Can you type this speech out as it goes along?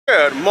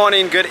Good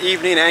morning, good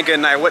evening, and good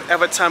night.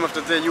 Whatever time of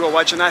the day you are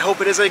watching, I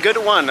hope it is a good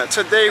one.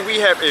 Today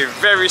we have a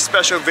very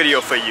special video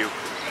for you.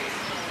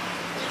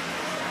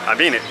 I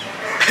mean it.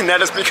 And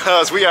that is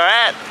because we are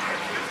at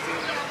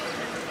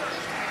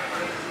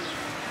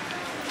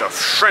the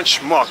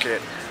French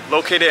Market,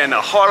 located in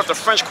the heart of the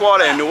French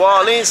Quarter in New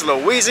Orleans,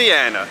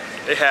 Louisiana.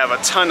 They have a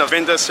ton of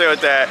vendors here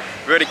that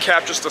really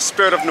captures the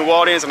spirit of New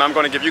Orleans, and I'm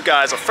going to give you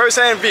guys a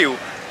first-hand view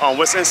on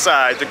what's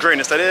inside the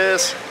greatness that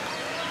is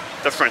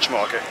the French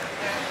Market.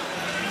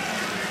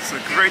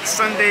 It's a great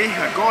Sunday,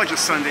 a gorgeous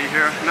Sunday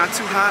here, not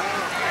too hot.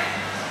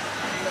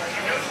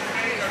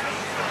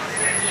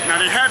 Now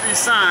they have these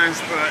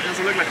signs, but it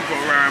doesn't look like people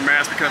are wearing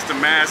masks because the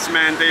mask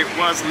mandate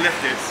was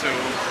lifted, so.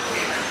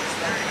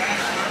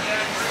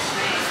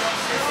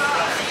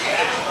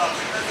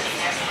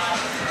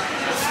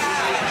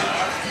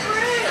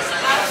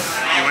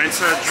 You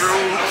enter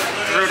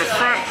through the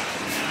front,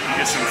 you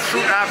get some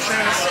fruit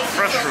options,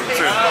 fresh fruit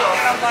too.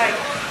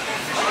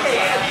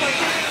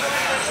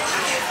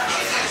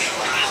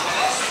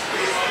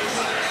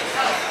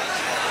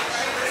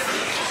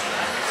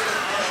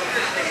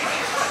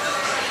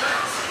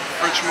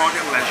 French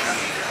Market legend.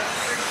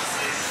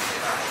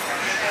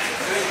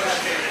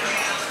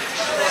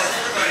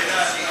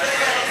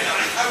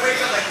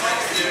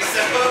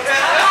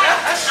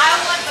 I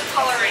want the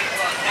coloring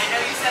book. I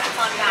know you said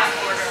it's on back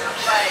order,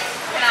 but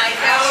can I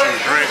go some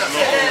great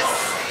local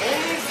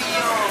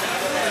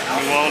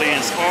New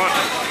Orleans art.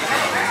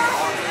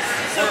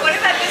 So what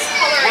about this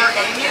coloring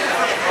book?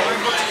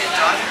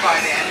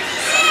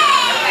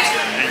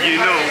 And you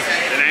know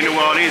it ain't New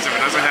Orleans if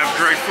it doesn't have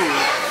great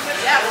food.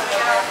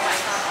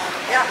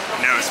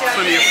 Now there's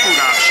plenty of food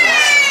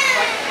options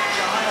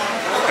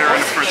here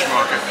in the French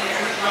Market.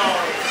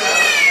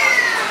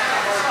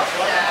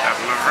 Have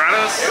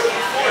livrettas,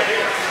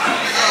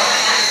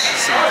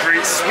 some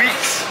great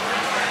sweets.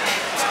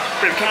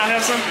 Babe, can I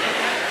have some?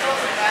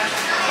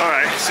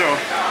 Alright, so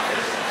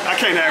I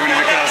can't have any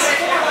because,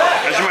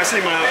 as you might see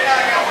in my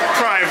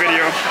prior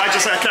video, I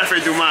just had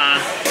Cafe Du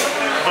Monde,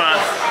 but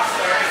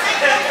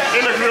they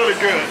look really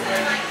good.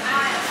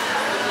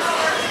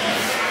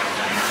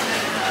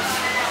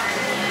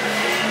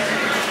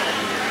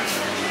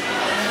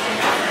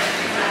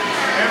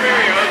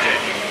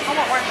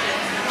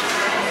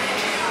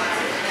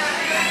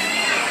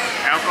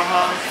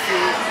 Alcohol,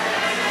 food.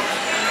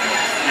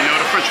 You know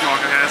the French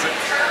Market has it.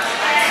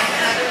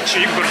 So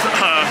you can go to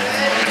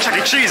Chuck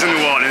E. Cheese in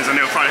New Orleans and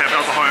they'll probably have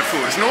alcohol and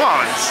food. It's New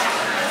Orleans.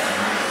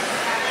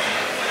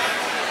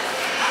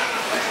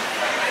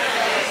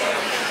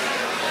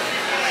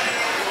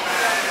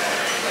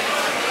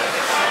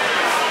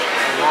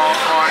 The wall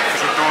art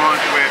is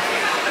adorned with,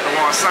 the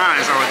wall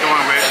signs are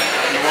adorned with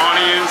New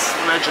Orleans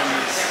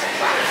legends.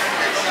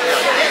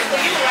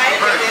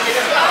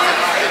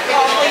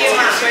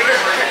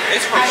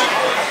 It's man,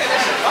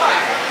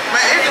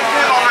 it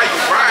depends on how you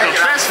ride. The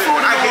best food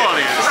in New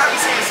Orleans.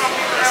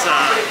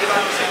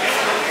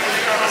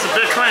 That's a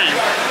big claim.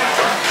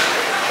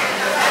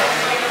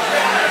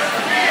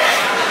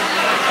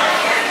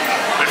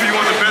 If you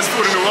want the best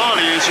food in New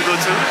Orleans, you go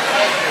to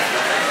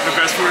the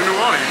best food in New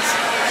Orleans.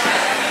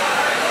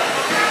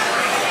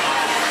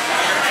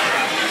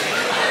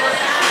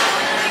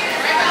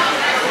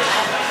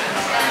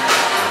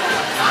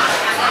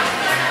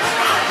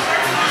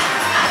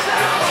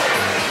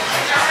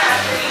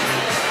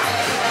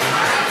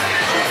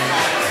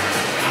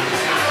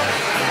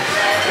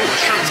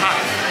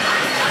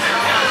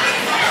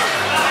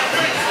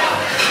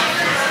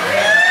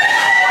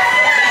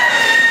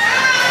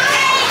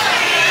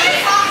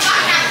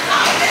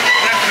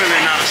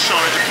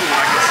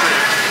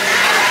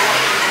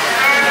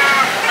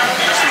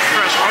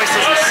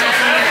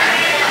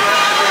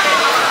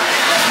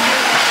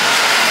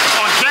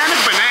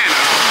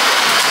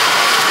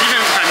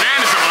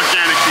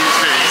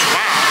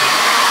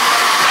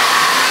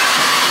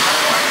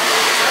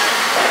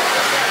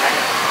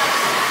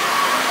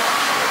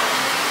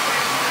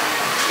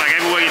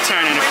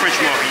 Turn in the French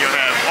Market, you'll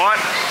have art,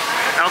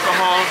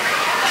 alcohol,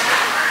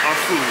 or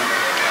food.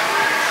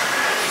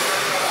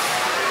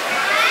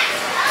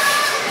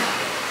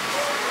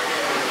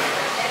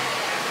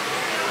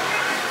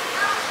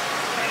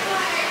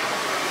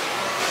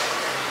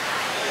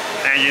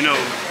 And you know,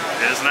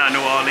 there's not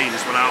New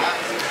Orleans without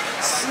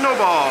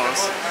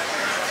snowballs.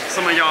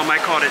 Some of y'all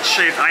might call it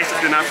shaved ice if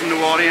you're not from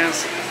New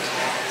Orleans.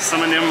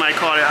 Some of them might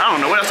call it, I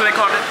don't know, what else do they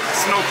call it?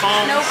 Snow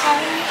cones? Snow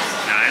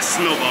cones? Nah, it's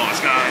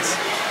snowballs, guys.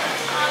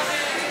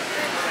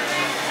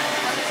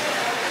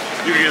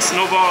 You can get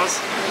snowballs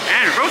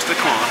and roasted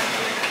corn.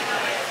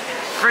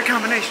 Great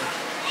combination.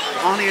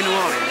 Only in New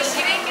Orleans.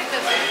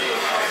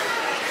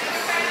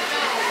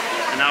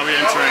 And now we're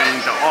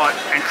entering the art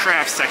and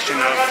craft section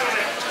of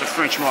the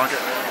French Market.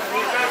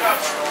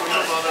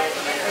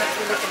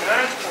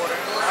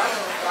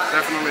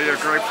 Definitely a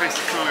great place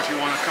to come if you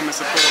want to come and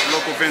support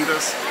local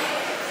vendors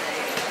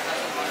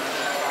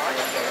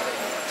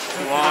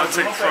who all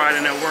take pride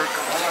in their work.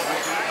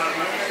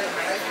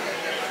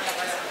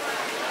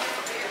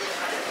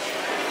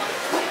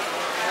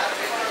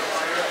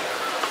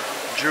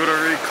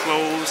 Jewelry,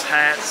 clothes,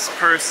 hats,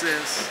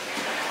 purses,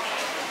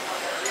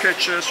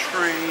 pictures,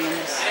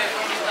 frames.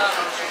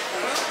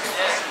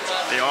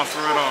 They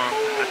offer it all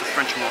at the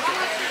French Market.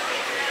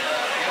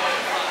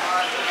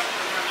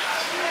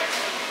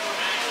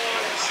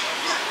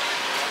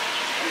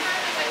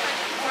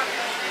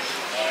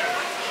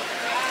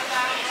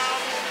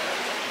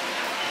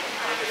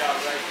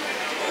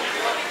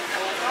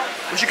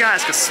 What you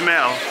guys can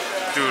smell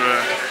through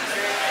the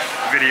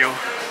video,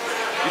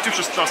 YouTube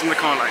should start something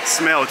called like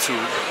smell tube,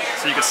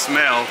 so you can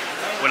smell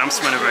what I'm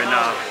smelling right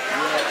now.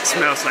 It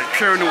smells like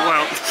pure New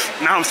Orleans.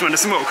 Now I'm smelling the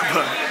smoke,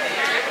 but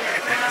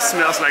it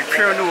smells like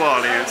pure New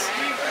Orleans.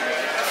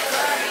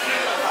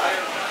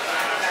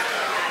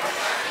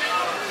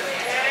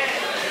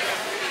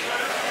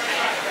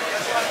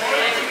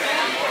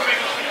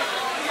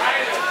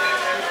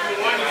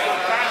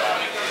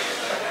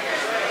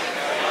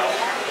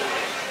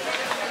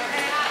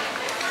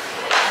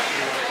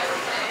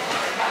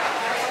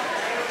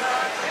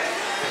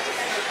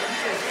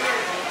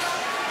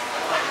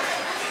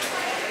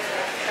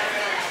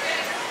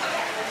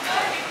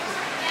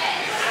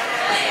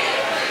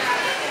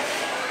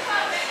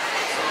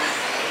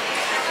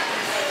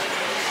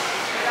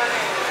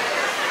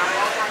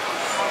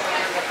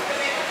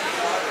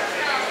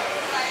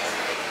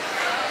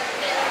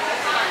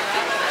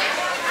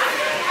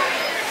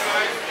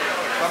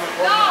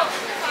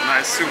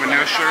 Nice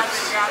souvenir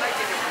shirts.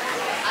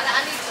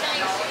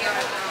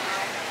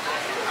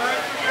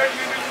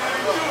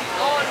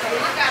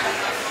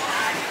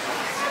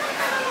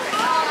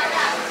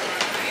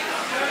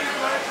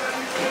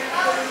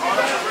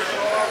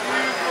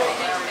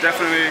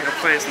 Definitely a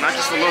place not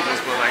just for locals,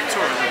 but like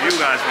tourists. If you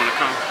guys want to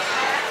come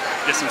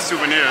get some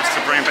souvenirs to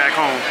bring back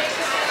home,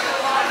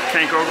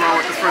 can't go wrong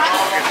with the French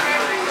Market.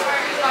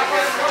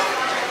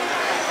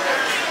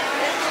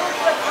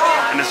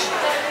 And it's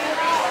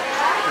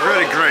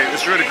really great.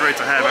 It's really great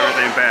to have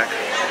everything back.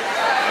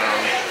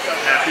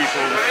 Have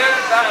people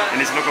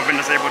and these local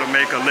vendors able to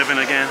make a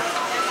living again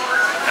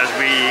as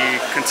we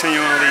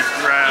continually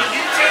relax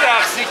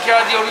the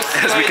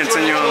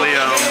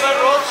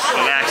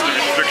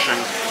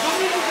restrictions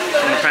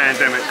from the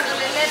pandemic.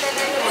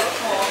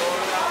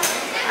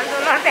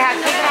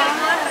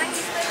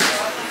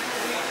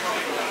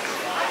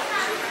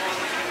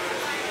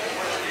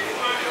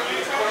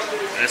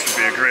 This would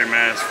be a great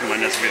mask for my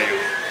next video.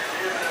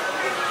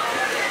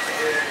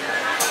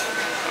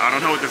 I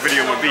don't know what the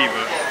video would be,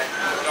 but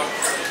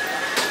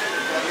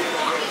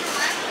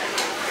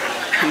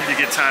if you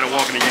get tired of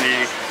walking and you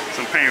need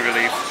some pain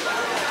relief,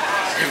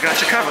 you've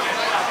got you covered.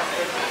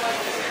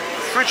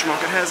 The French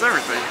Market has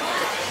everything.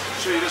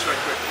 I'll show you this right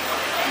quick.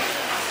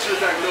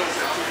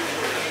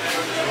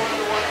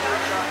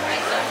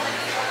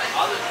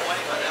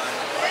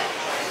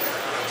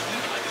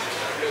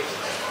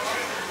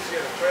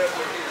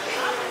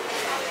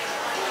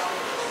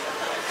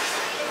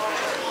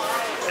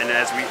 And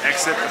as we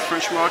exit the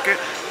French Market,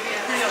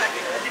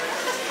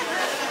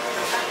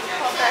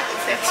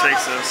 it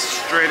takes us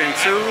straight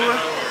into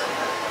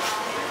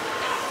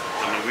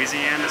the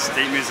Louisiana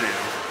State Museum.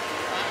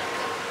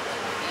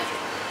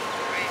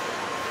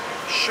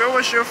 Show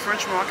us your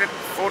French Market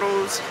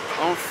photos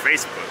on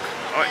Facebook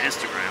or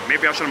Instagram.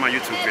 Maybe I'll show them my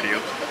YouTube video.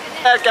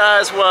 That,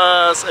 guys,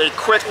 was a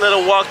quick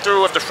little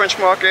walkthrough of the French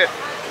Market.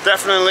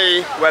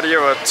 Definitely, whether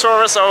you're a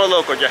tourist or a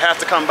local, you have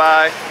to come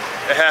by.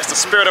 It has the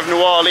spirit of New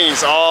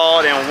Orleans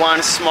all in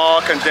one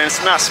small,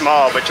 condensed, not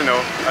small, but you know,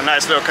 a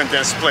nice little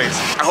condensed place.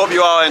 I hope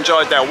you all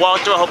enjoyed that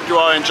walkthrough. I hope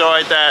you all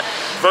enjoyed that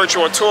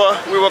virtual tour,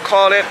 we will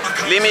call it.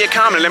 Leave me a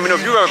comment. Let me know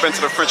if you've ever been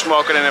to the French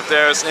Market and if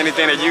there's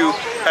anything that you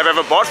have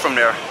ever bought from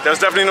there.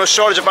 There's definitely no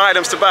shortage of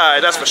items to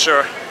buy, that's for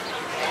sure.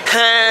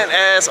 And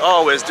as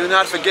always, do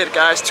not forget,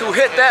 guys, to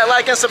hit that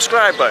like and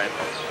subscribe button.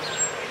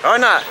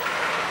 Or not.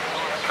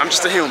 I'm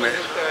just a human,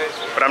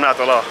 but I'm not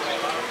the law.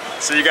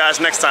 See you guys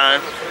next time.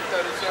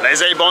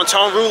 Laissez bon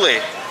temps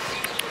rouler.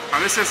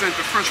 This isn't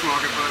the French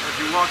Market, but if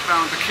you walk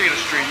down Decatur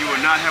Street, you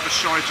will not have a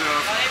shortage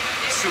of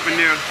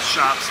souvenir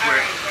shops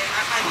with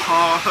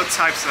all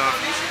types of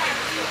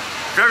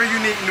very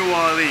unique New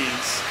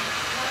Orleans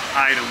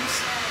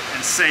items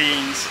and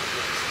sayings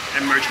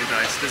and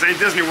merchandise. This ain't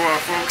Disney World,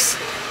 folks.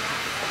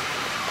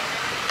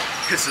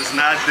 This is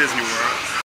not Disney World.